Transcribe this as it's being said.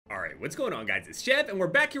Alright, what's going on, guys? It's Chef, and we're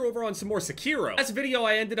back here over on some more Sekiro. Last video,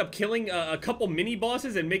 I ended up killing a couple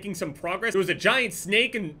mini-bosses and making some progress. There was a giant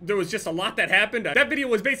snake, and there was just a lot that happened. That video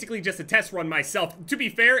was basically just a test run myself. To be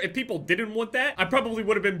fair, if people didn't want that, I probably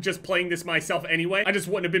would have been just playing this myself anyway. I just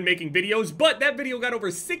wouldn't have been making videos, but that video got over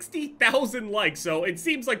 60,000 likes, so it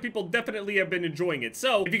seems like people definitely have been enjoying it.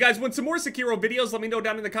 So, if you guys want some more Sekiro videos, let me know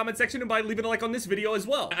down in the comment section, and by leaving a like on this video as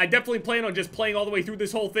well. I definitely plan on just playing all the way through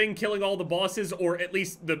this whole thing, killing all the bosses, or at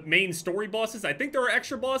least the main story bosses. I think there are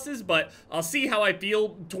extra bosses, but I'll see how I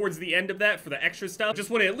feel towards the end of that for the extra stuff.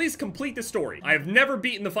 Just want to at least complete the story. I have never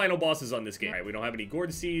beaten the final bosses on this game. All right, we don't have any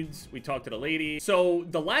gourd seeds. We talked to the lady. So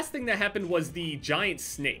the last thing that happened was the giant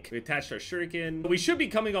snake. We attached our shuriken. We should be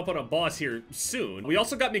coming up on a boss here soon. We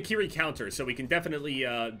also got Mikiri counters, so we can definitely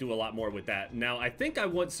do a lot more with that. Now, I think I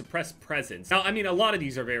want suppressed presence. Now, I mean, a lot of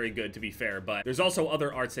these are very good, to be fair, but there's also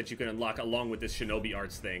other arts that you can unlock along with this shinobi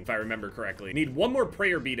arts thing, if I remember correctly. Need one more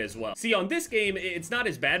prayer bead as well. See, on this game, it's not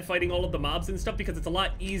as bad fighting all of the mobs and stuff because it's a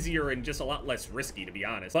lot easier and just a lot less risky, to be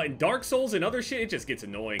honest. But in Dark Souls and other shit, it just gets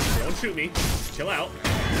annoying. Don't shoot me. Chill out.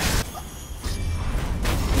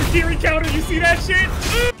 Mikiri counter, you see that shit?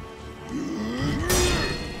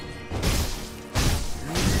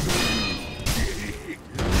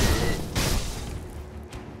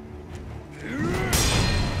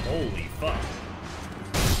 Holy fuck.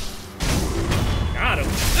 Got him.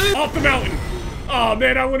 Off the mountain. Oh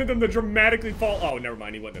man, I wanted them to dramatically fall. Oh, never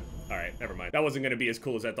mind, he wouldn't have. All right, never mind. That wasn't gonna be as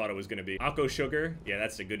cool as I thought it was gonna be. Akko sugar, yeah,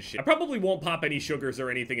 that's the good shit. I probably won't pop any sugars or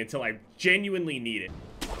anything until I genuinely need it.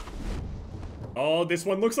 Oh, this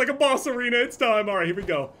one looks like a boss arena. It's time. All right, here we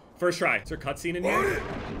go. First try. Is there a cutscene in here?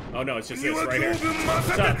 Oh no, it's just this right here.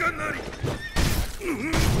 What's up?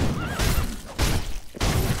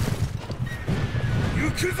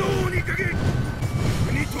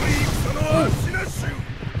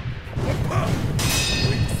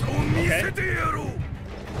 Okay.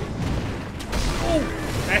 Oh,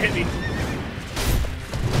 that hit me.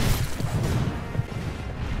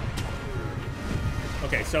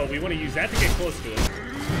 Okay, so we want to use that to get close to it.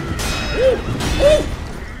 Ooh! Ooh!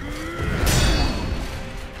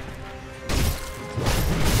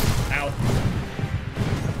 Ow.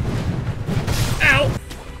 Ow!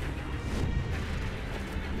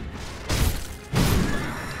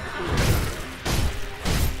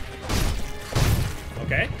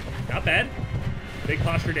 Okay, not bad. Big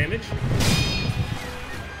posture damage.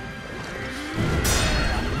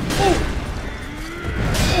 Oh!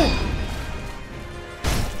 Oh!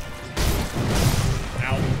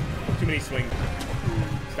 Ow. Too many swings.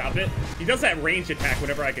 Stop it. He does that ranged attack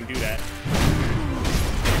whenever I can do that.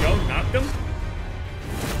 There we go. Knocked him.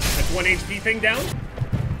 That's 1 HP thing down.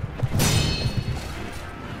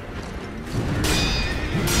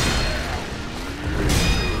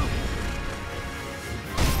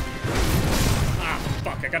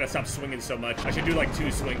 I gotta stop swinging so much. I should do like 2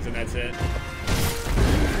 swings and that's it.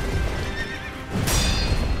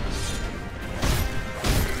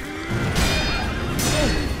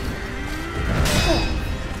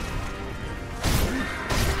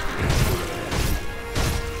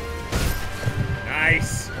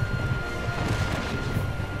 Nice.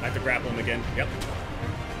 I have to grapple him again. Yep.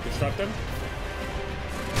 Disrupt him.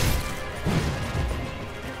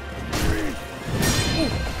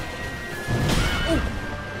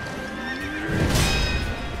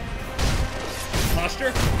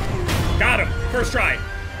 Posture. Got him. First try.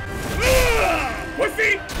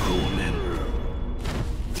 Pussy!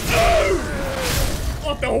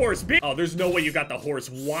 Off the horse, bitch. Oh, there's no way you got the horse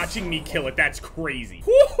watching me kill it. That's crazy.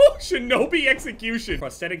 Shinobi execution.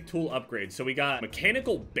 Prosthetic tool upgrade. So we got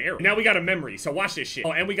mechanical barrel. Now we got a memory. So watch this shit.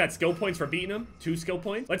 Oh, and we got skill points for beating him. 2 skill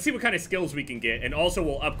points. Let's see what kind of skills we can get. And also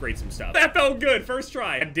we'll upgrade some stuff. That felt good. First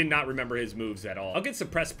try. I did not remember his moves at all. I'll get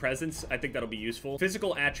suppressed presence. I think that'll be useful.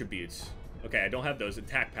 Physical attributes. Okay, I don't have those.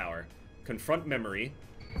 Attack power. Confront memory.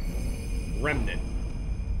 Remnant.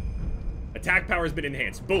 Attack power has been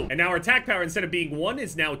enhanced. Boom. And now our attack power, instead of being 1,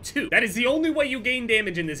 is now 2. That is the only way you gain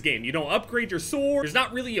damage in this game. You don't upgrade your sword. There's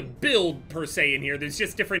not really a build, per se, in here. There's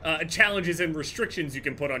just different challenges and restrictions you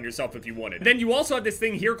can put on yourself if you wanted. And then you also have this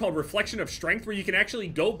thing here called Reflection of Strength, where you can actually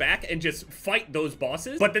go back and just fight those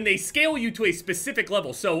bosses, but then they scale you to a specific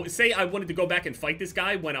level. So, say I wanted to go back and fight this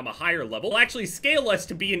guy when I'm a higher level. It'll actually scale us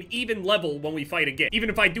to be an even level when we fight again, even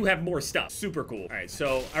if I do have more stuff. Super cool. All right,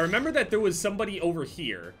 so I remember that there was somebody over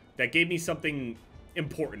here that gave me something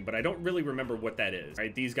important, but I don't really remember what that is. All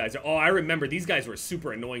right, these guys are, oh, I remember. These guys were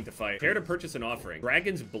super annoying to fight. Prepare to purchase an offering.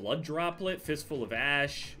 Dragon's blood droplet, fistful of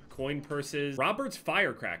ash, coin purses. Robert's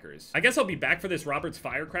firecrackers. I guess I'll be back for this Robert's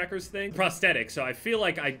firecrackers thing. Prosthetic, so I feel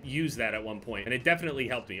like I used that at one point, and it definitely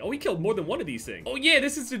helped me. Oh, he killed more than one of these things. Oh yeah,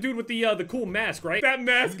 this is the dude with the cool mask, right? That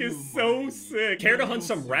mask is so sick. Care to hunt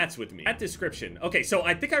some rats with me? At description. Okay, so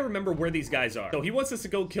I think I remember where these guys are. So he wants us to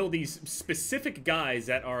go kill these specific guys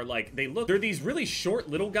that are like, they're these really short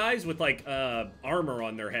little guys with like armor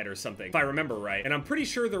on their head or something, if I remember right. And I'm pretty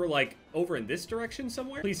sure they're like over in this direction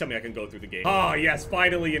somewhere. Please tell me I can go through the gate. Oh yes,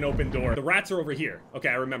 finally an open door. The rats are over here. Okay,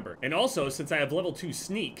 I remember. And also, since I have level 2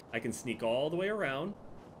 sneak, I can sneak all the way around.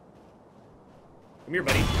 Come here,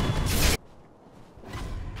 buddy.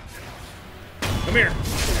 Come here.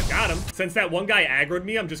 I got him. Since that one guy aggroed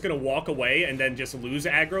me, I'm just gonna walk away and then just lose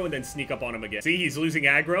aggro and then sneak up on him again. See, he's losing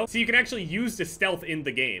aggro. See, you can actually use the stealth in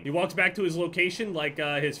the game. He walks back to his location like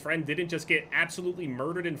his friend didn't just get absolutely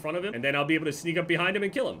murdered in front of him, and then I'll be able to sneak up behind him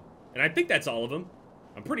and kill him. And I think that's all of them.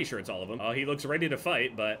 I'm pretty sure it's all of them. He looks ready to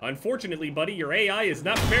fight, but unfortunately, buddy, your AI is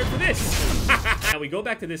not prepared for this. Now we go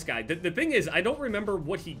back to this guy. The thing is, I don't remember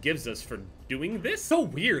what he gives us for doing this. So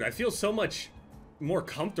weird. I feel so much more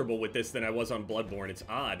comfortable with this than I was on Bloodborne. It's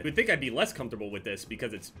odd. I would think I'd be less comfortable with this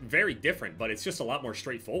because it's very different, but it's just a lot more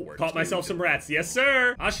straightforward. Caught myself some rats. Yes,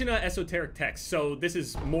 sir. Ashina esoteric text. So this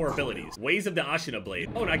is more abilities. Ways of the Ashina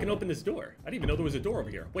blade. Oh, and I can open this door. I didn't even know there was a door over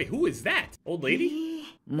here. Wait, who is that? Old lady?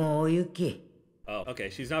 Oh, okay.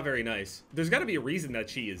 She's not very nice. There's got to be a reason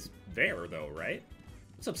that she is there, though, right?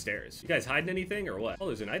 What's upstairs? You guys hiding anything or what? Oh,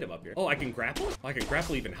 there's an item up here. Oh, I can grapple? Oh, I can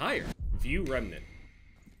grapple even higher. View remnant.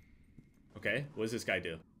 Okay, what does this guy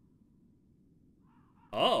do?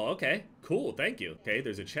 Oh, okay. Cool, thank you. Okay,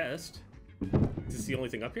 there's a chest. Is this the only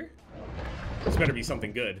thing up here? This better be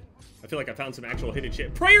something good. I feel like I found some actual hidden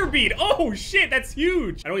shit. Prayer bead! Oh, shit, that's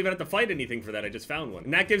huge! I don't even have to fight anything for that, I just found one.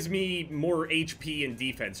 And that gives me more HP and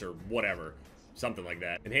defense or whatever. Something like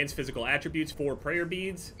that. Enhanced physical attributes, 4 prayer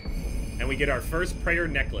beads. And we get our first prayer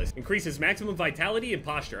necklace. Increases maximum vitality and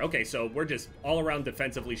posture. Okay, so we're just all around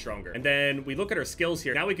defensively stronger. And then we look at our skills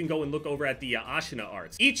here. Now we can go and look over at the Ashina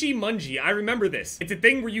arts. Ichi Munji, I remember this. It's a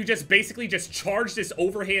thing where you just basically just charge this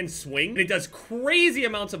overhand swing. And it does crazy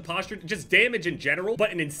amounts of posture, just damage in general,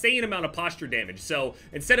 but an insane amount of posture damage. So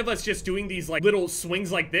instead of us just doing these like little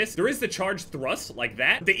swings like this, there is the charge thrust like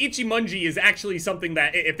that. The Ichi Munji is actually something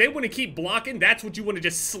that if they want to keep blocking, that's what you want to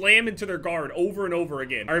just slam into their guard over and over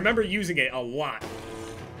again. I remember using it a lot.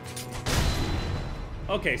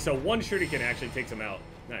 Okay, so one shuriken actually takes him out.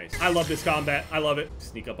 Nice. I love this combat. I love it.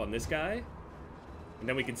 Sneak up on this guy. And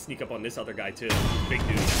then we can sneak up on this other guy too. Big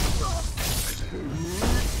dude.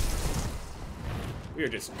 We are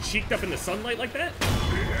just cheeked up in the sunlight like that.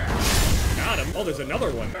 Got him. Oh, there's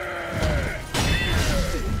another one.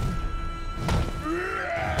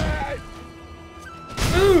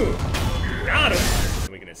 Ooh. Got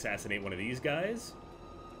him. We can assassinate one of these guys.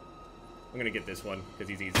 I'm gonna get this one because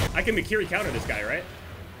he's easy. I can Mikiri counter this guy, right?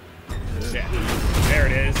 Yeah. There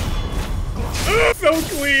it is. Oh, so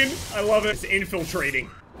clean. I love it. It's infiltrating.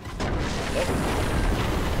 Oh.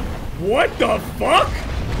 What the fuck?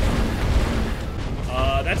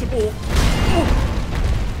 That's a bull. Oh.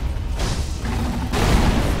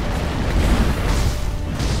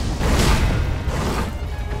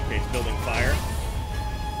 Okay, it's building fire.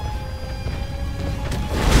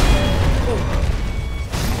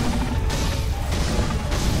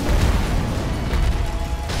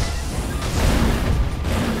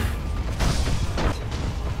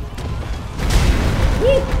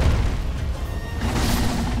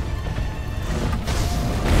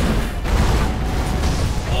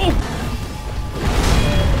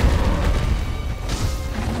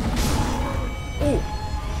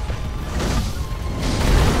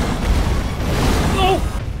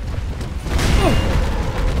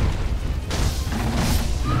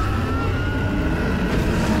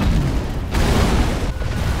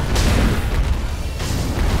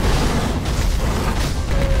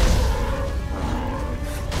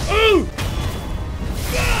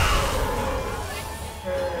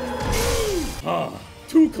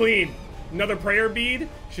 Too clean. Another prayer bead.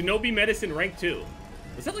 Shinobi medicine rank 2.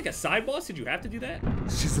 Was that like a side boss? Did you have to do that?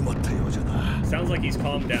 Sounds like he's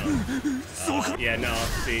calmed down. Yeah, no.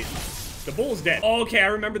 See. The bull's dead. Oh, okay, I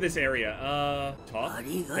remember this area. Talk?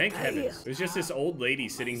 Thank heavens. There's just this old lady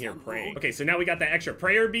sitting here praying. Okay, so now we got that extra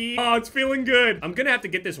prayer bead. Oh, it's feeling good. I'm gonna have to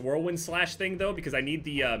get this whirlwind slash thing, though, because I need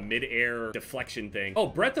the mid-air deflection thing. Oh,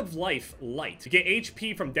 breath of life light. To get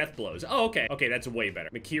HP from death blows. Oh, okay. Okay, that's way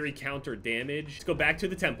better. Mikiri counter damage. Let's go back to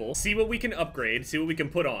the temple. See what we can upgrade. See what we can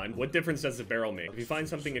put on. What difference does the barrel make? If you find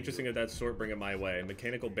something interesting of that sort, bring it my way.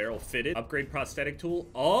 Mechanical barrel fitted. Upgrade prosthetic tool.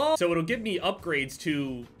 Oh, so it'll give me upgrades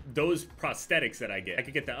to those prosthetics that I get. I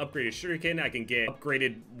could get the upgraded shuriken, I can get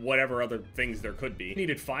upgraded whatever other things there could be.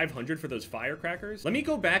 Needed 500 for those firecrackers. Let me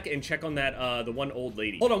go back and check on that, the one old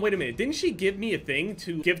lady. Hold on, wait a minute. Didn't she give me a thing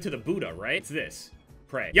to give to the Buddha, right? It's this.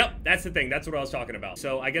 Pray. Yep, that's the thing. That's what I was talking about.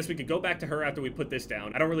 So I guess we could go back to her after we put this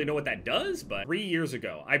down. I don't really know what that does, but 3 years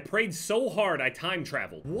ago, I prayed so hard I time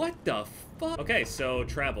traveled. What the fuck? Okay, so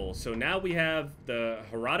travel. So now we have the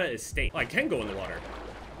Harada Estate. Oh, I can go in the water.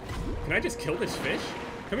 Can I just kill this fish?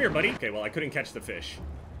 Come here, buddy. Okay, well, I couldn't catch the fish.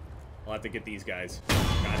 I'll have to get these guys.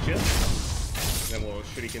 Gotcha. Then we'll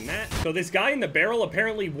shuriken that. So this guy in the barrel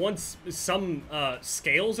apparently wants some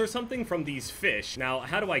scales or something from these fish. Now,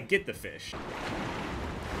 how do I get the fish?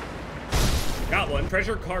 Got one.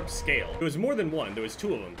 Treasure carp scale. There was more than one. There was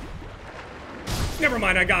 2 of them. Never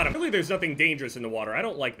mind, I got him. Really, there's nothing dangerous in the water. I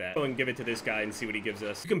don't like that. Go and give it to this guy and see what he gives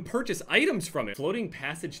us. You can purchase items from it. Floating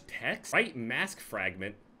passage text. Right mask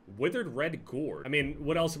fragment. Withered red gourd. I mean,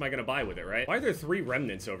 what else am I gonna buy with it, right? Why are there 3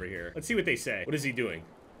 remnants over here? Let's see what they say. What is he doing?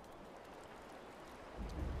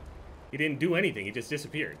 He didn't do anything. He just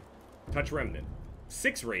disappeared. Touch remnant.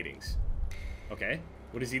 6 ratings. Okay.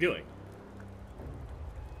 What is he doing?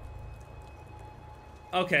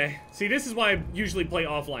 Okay, see, this is why I usually play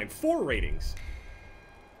offline. 4 ratings.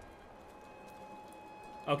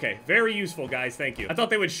 Okay, very useful, guys, thank you. I thought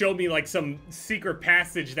they would show me, like, some secret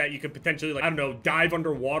passage that you could potentially, like, I don't know, dive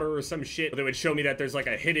underwater or some shit. Or they would show me that there's, like,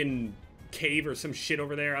 a hidden cave or some shit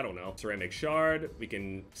over there. I don't know. Ceramic shard. We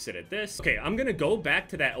can sit at this. Okay, I'm gonna go back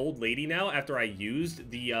to that old lady now after I used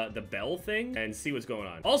the bell thing and see what's going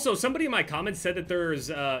on. Also, somebody in my comments said that there's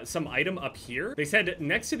some item up here. They said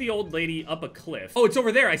next to the old lady up a cliff. Oh, it's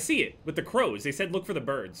over there. I see it with the crows. They said look for the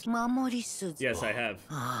birds. Yes, I have.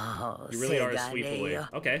 You really are a sweet boy.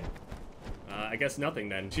 Okay. I guess nothing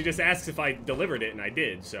then. She just asks if I delivered it, and I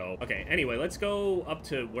did, so. Okay, anyway, let's go up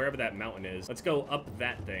to wherever that mountain is. Let's go up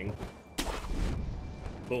that thing.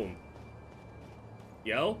 Boom.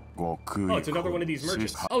 Yo? Oh, it's another one of these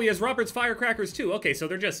merchants. Oh, he has Robert's firecrackers too. Okay, so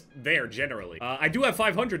they're just there generally. I do have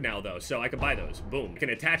 500 now though, so I can buy those. Boom. I can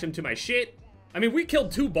attach them to my shit. I mean, we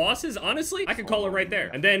killed 2 bosses, honestly. I could call it right there.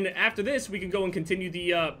 And then after this, we can go and continue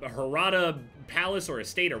the Harada Palace or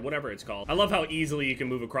Estate or whatever it's called. I love how easily you can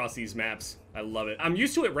move across these maps. I love it. I'm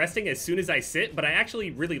used to it resting as soon as I sit, but I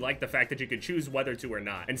actually really like the fact that you could choose whether to or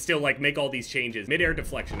not and still like make all these changes. Mid-air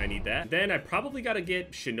deflection, I need that. Then I probably gotta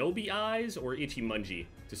get Shinobi Eyes or Ichimonji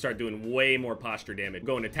to start doing way more posture damage.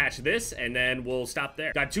 Go and attach this, and then we'll stop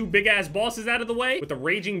there. Got 2 big-ass bosses out of the way with the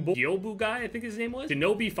Raging Bull Gyobu guy, I think his name was.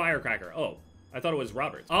 Shinobi Firecracker. Oh. I thought it was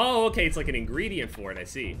Robert's. Oh, okay, it's like an ingredient for it, I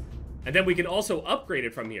see. And then we can also upgrade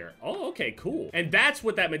it from here. Oh, okay, cool. And that's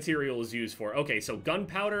what that material is used for. Okay, so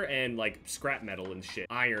gunpowder and like scrap metal and shit.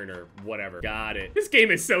 Iron or whatever. Got it. This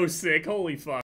game is so sick, holy fuck.